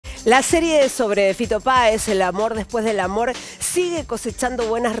La serie sobre Fito Páez, El amor después del amor, sigue cosechando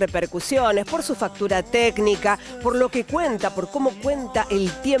buenas repercusiones por su factura técnica, por lo que cuenta, por cómo cuenta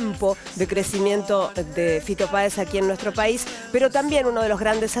el tiempo de crecimiento de Fito Páez aquí en nuestro país, pero también uno de los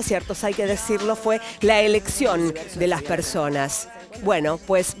grandes aciertos, hay que decirlo, fue la elección de las personas. Bueno,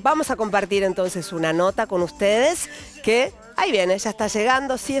 pues vamos a compartir entonces una nota con ustedes que... ahí viene, ya está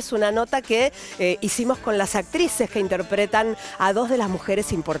llegando. Sí, es una nota que hicimos con las actrices que interpretan a dos de las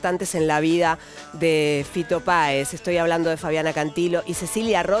mujeres importantes en la vida de Fito Páez. Estoy hablando de Fabiana Cantilo y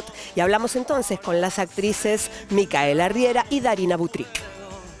Cecilia Roth. Y hablamos entonces con las actrices Micaela, Riera y Daryna Butryk.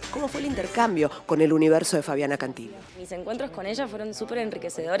 ¿Cómo fue el intercambio con el universo de Fabiana Cantilo? Mis encuentros con ella fueron súper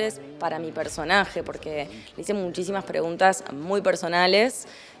enriquecedores para mi personaje, porque le hice muchísimas preguntas muy personales,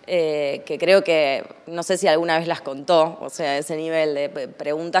 que creo que, no sé si alguna vez las contó, o sea, ese nivel de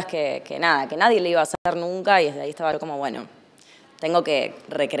preguntas que nadie le iba a hacer nunca, y desde ahí estaba como, bueno, tengo que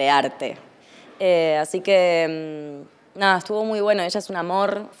recrearte. Así que, nada, estuvo muy bueno. Ella es un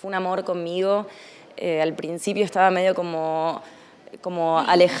amor, fue un amor conmigo. Al principio estaba medio como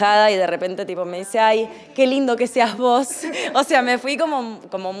alejada y de repente tipo me dice, ay, qué lindo que seas vos. O sea, me fui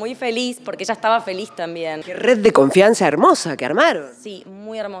como muy feliz porque ella estaba feliz también. Qué red de confianza hermosa que armaron. Sí,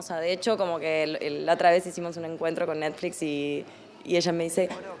 muy hermosa. De hecho, como que la otra vez hicimos un encuentro con Netflix y ella me dice,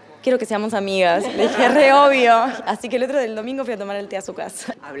 quiero que seamos amigas. Le dije, re obvio. Así que el otro del domingo fui a tomar el té a su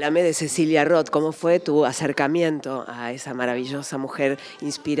casa. Háblame de Cecilia Roth. ¿Cómo fue tu acercamiento a esa maravillosa mujer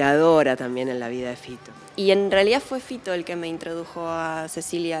inspiradora también en la vida de Fito? Y en realidad fue Fito el que me introdujo a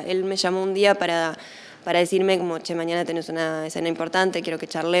Cecilia. Él me llamó un día para decirme como, che, mañana tenés una escena importante, quiero que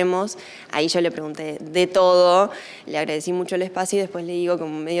charlemos. Ahí yo le pregunté de todo, le agradecí mucho el espacio y después le digo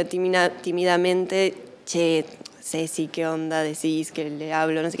como medio tímidamente, che, Ceci, ¿qué onda? Decís que le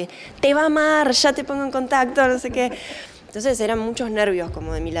hablo, no sé qué. Te va a amar, ya te pongo en contacto, no sé qué. Entonces eran muchos nervios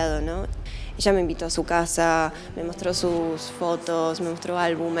como de mi lado, ¿no? Ella me invitó a su casa, me mostró sus fotos, me mostró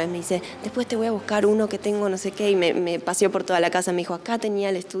álbumes, me dice, después te voy a buscar uno que tengo, no sé qué, y me paseó por toda la casa, me dijo, acá tenía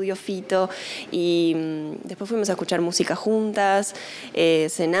el estudio Fito, y después fuimos a escuchar música juntas,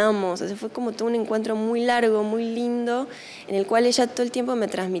 cenamos, o sea, fue como todo un encuentro muy largo, muy lindo, en el cual ella todo el tiempo me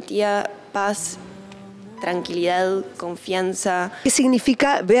transmitía paz, tranquilidad, confianza. ¿Qué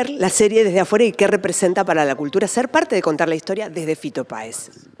significa ver la serie desde afuera y qué representa para la cultura ser parte de contar la historia desde Fito Páez?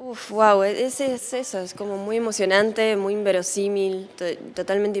 Wow, es eso, es como muy emocionante, muy inverosímil,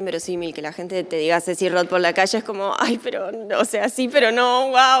 totalmente inverosímil, que la gente te diga Ceci Roth por la calle es como, ay, pero, o sea, sí, pero no,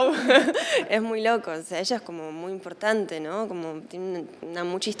 wow, es muy loco, o sea, ella es como muy importante, ¿no? Como tiene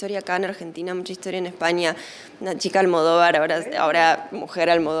mucha historia acá en Argentina, mucha historia en España, una chica Almodóvar, ahora mujer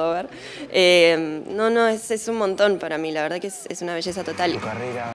Almodóvar, no, es un montón para mí, la verdad que es una belleza total.